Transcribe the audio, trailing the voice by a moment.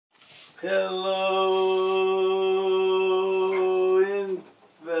Hello, infidels.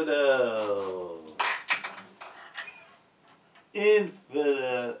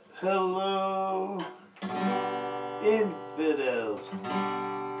 Hello, infidels.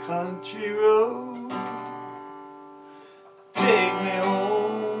 Country road, take me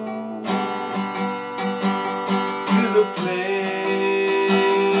home to the place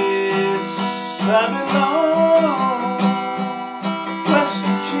I belong. West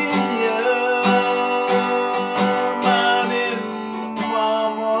Virginia, mountain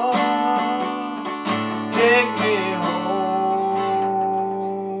mama, take me home,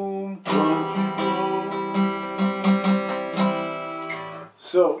 country road.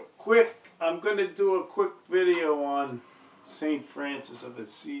 So quick, I'm going to do a quick video on St. Francis of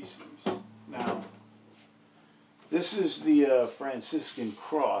Assisi. Now, this is the Franciscan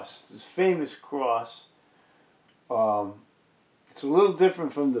cross, this famous cross. It's a little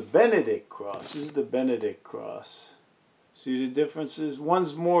different from the Benedict cross. This is the Benedict cross. See the differences?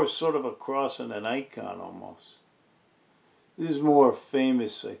 One's more sort of a cross and an icon almost. This is more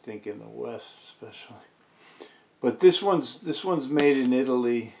famous, I think, in the West especially. But this one's made in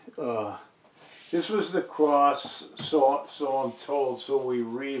Italy. This was the cross, so I'm told, so we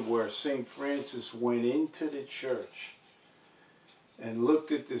read, where St. Francis went into the church and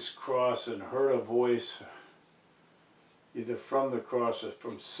looked at this cross and heard a voice, either from the cross or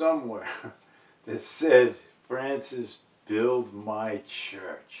from somewhere, that said, "Francis, build my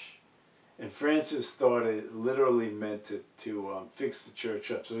church." And Francis thought it literally meant to fix the church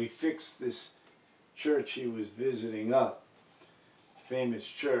up. So he fixed this church he was visiting up, famous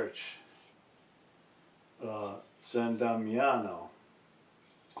church, San Damiano.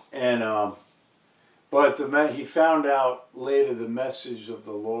 And but he found out later the message of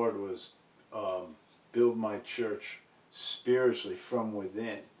the Lord was build my church spiritually from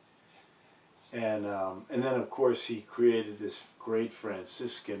within. And then of course he created this great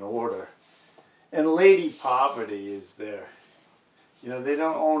Franciscan order. And Lady Poverty is there. You know, they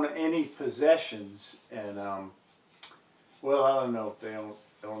don't own any possessions, and well, I don't know if they don't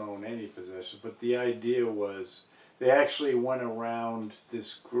own any possessions, but the idea was they actually went around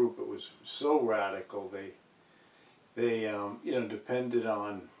this group. It was so radical. They you know, depended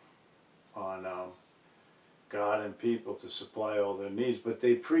on God and people to supply all their needs, but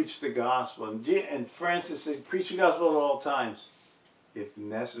they preached the gospel. And Francis said, preach the gospel at all times. If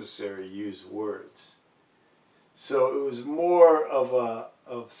necessary, use words. So it was more of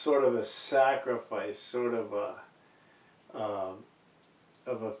sort of a sacrifice, sort of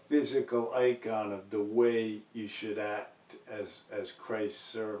a physical icon of the way you should act as Christ's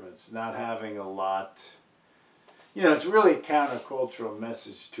servants, not having a lot. You know, it's really a countercultural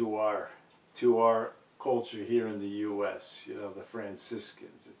message to our culture here in the U.S. You know, the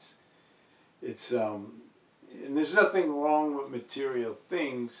Franciscans. It's and there's nothing wrong with material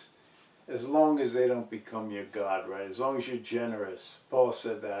things, as long as they don't become your God, right? As long as you're generous. Paul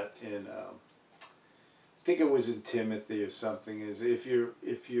said that in, I think it was in Timothy or something. Is if you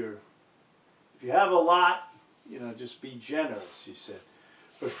have a lot, you know, just be generous, he said.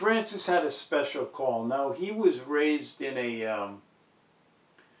 But Francis had a special call. Now, he was raised in a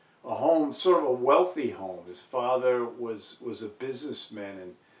home, sort of a wealthy home. His father was a businessman,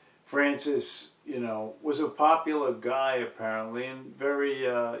 and Francis, you know, was a popular guy apparently, and very,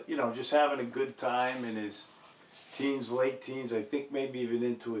 you know, just having a good time in his teens, late teens, I think maybe even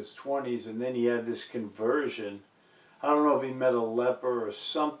into his 20s, and then he had this conversion. I don't know if he met a leper or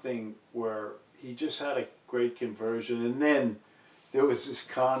something, where he just had a great conversion, and then there was this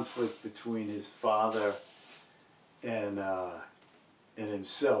conflict between his father and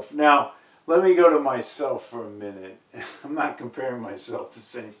himself. Now, let me go to myself for a minute. I'm not comparing myself to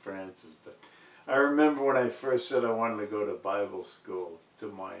St. Francis, but I remember when I first said I wanted to go to Bible school to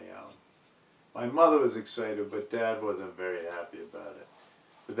my mother was excited, but Dad wasn't very happy about it.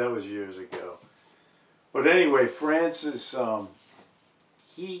 But that was years ago. But anyway, Francis,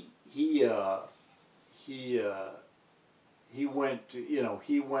 he went to, you know,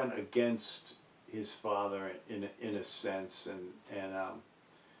 he went against his father in a sense, and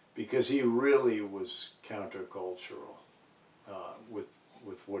because he really was countercultural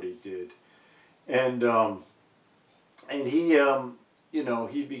with what he did, and he you know,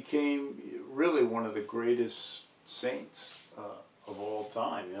 he became really one of the greatest saints of all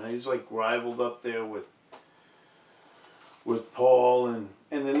time. You know, he's like rivaled up there with Paul, and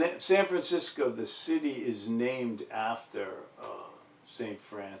San Francisco, the city, is named after St.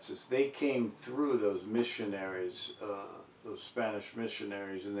 Francis. They came through those missionaries, those Spanish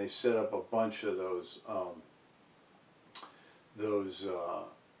missionaries, and they set up a bunch of those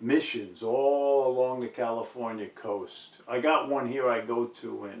missions all along the California coast. I got one here I go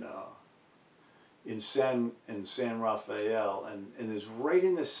to in San Rafael, and it's right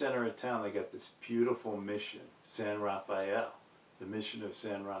in the center of town. They got this beautiful mission, San Rafael, the mission of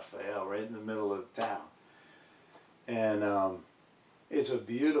San Rafael, right in the middle of town. And it's a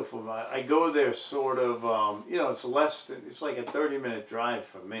beautiful. I go there sort of. You know, it's less than. It's like a 30-minute drive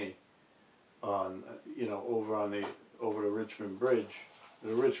from me. On over the Richmond Bridge,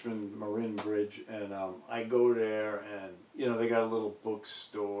 the Richmond Marin Bridge, and I go there, and you know they got a little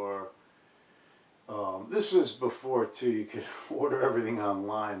bookstore. This was before too. You could order everything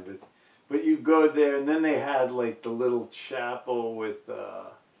online, but you go there, and then they had like the little chapel with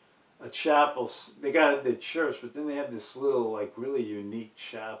a chapel. They got the church, but then they have this little like really unique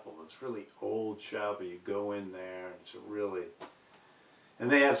chapel. It's really old chapel. You go in there, and it's a really, and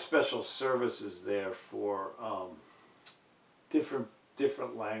they have special services there for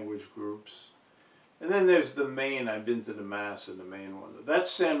different language groups. And then there's the main, I've been to the Mass in the main one.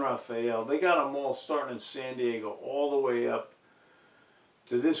 That's San Rafael. They got them all starting in San Diego all the way up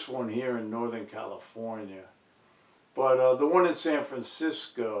to this one here in Northern California. But the one in San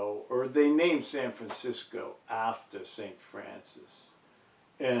Francisco, or they named San Francisco after St. Francis.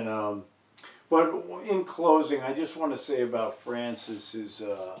 And but in closing, I just want to say about Francis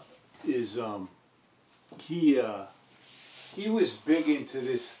he was big into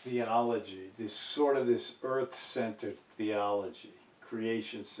this theology, this earth-centered theology,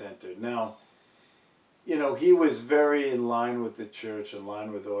 creation-centered. Now, you know, he was very in line with the church, in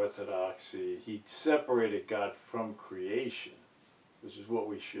line with orthodoxy. He separated God from creation, which is what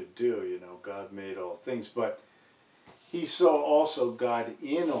we should do. You know, God made all things, but he saw also God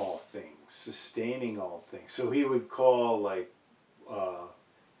in all things, sustaining all things. So he would call, like,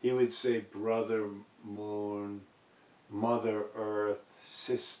 he would say brother moon, Mother Earth,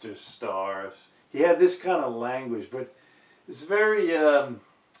 sister stars. He had this kind of language, but it's very,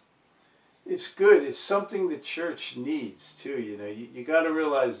 it's good. It's something the church needs too. You know, you got to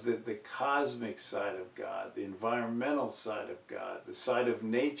realize that the cosmic side of God, the environmental side of God, the side of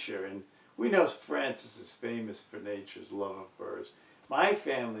nature, and we know Francis is famous for nature's love of birds. My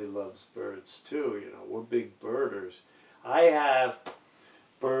family loves birds too. You know, we're big birders. I have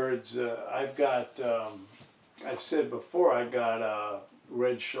birds. I've got. I've said before, I got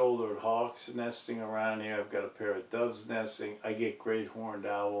red-shouldered hawks nesting around here. I've got a pair of doves nesting. I get great horned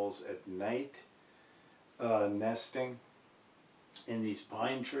owls at night nesting in these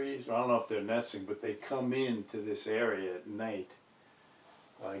pine trees. I don't know if they're nesting, but they come into this area at night.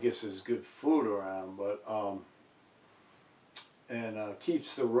 I guess there's good food around, but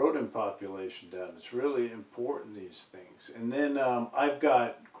keeps the rodent population down. It's really important, these things. And then I've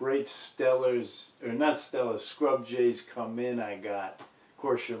got great stellars, or not stellars, scrub jays come in. I got, of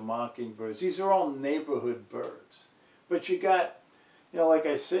course, your mockingbirds. These are all neighborhood birds. But you got, you know, like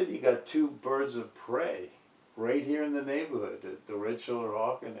I said, you got two birds of prey right here in the neighborhood, the red-shouldered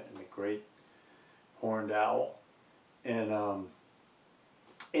hawk and the great horned owl.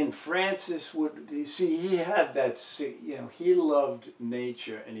 And Francis would, you see, he had that, you know, he loved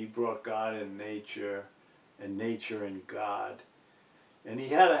nature, and he brought God in nature, and nature in God. And he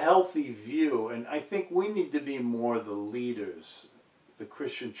had a healthy view, and I think we need to be more the leaders, the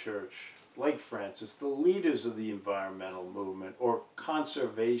Christian church, like Francis, the leaders of the environmental movement or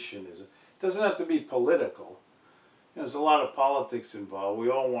conservationism. It doesn't have to be political. You know, there's a lot of politics involved. We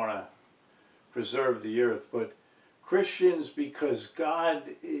all want to preserve the earth, but Christians, because God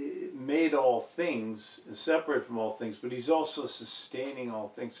made all things, and separate from all things, but he's also sustaining all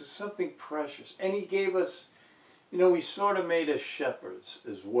things. It's something precious. And he gave us, you know, he sort of made us shepherds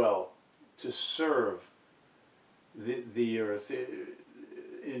as well, to serve the earth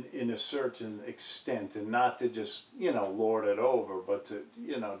in a certain extent, and not to just, you know, lord it over, but to,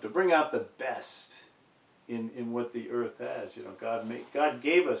 you know, to bring out the best in what the earth has. You know, God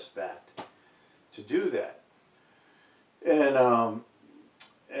gave us that, to do that. And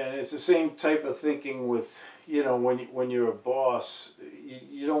it's the same type of thinking with, you know, when you're a boss,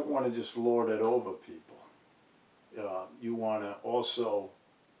 you don't want to just lord it over people. You want to also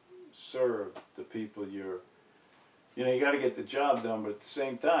serve the people you know, you got to get the job done, but at the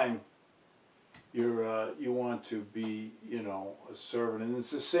same time, you want to be, you know, a servant. And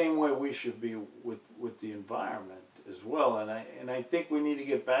it's the same way we should be with the environment as well. And I think we need to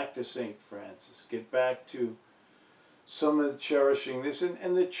get back to St. Francis, get back to some of the cherishing this,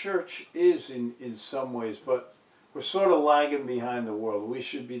 and the church is in some ways, but we're sort of lagging behind the world. We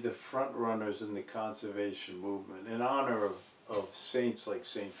should be the front runners in the conservation movement in honor of saints like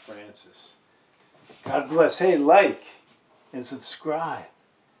St. Francis. God bless. Hey, like and subscribe.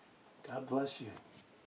 God bless you.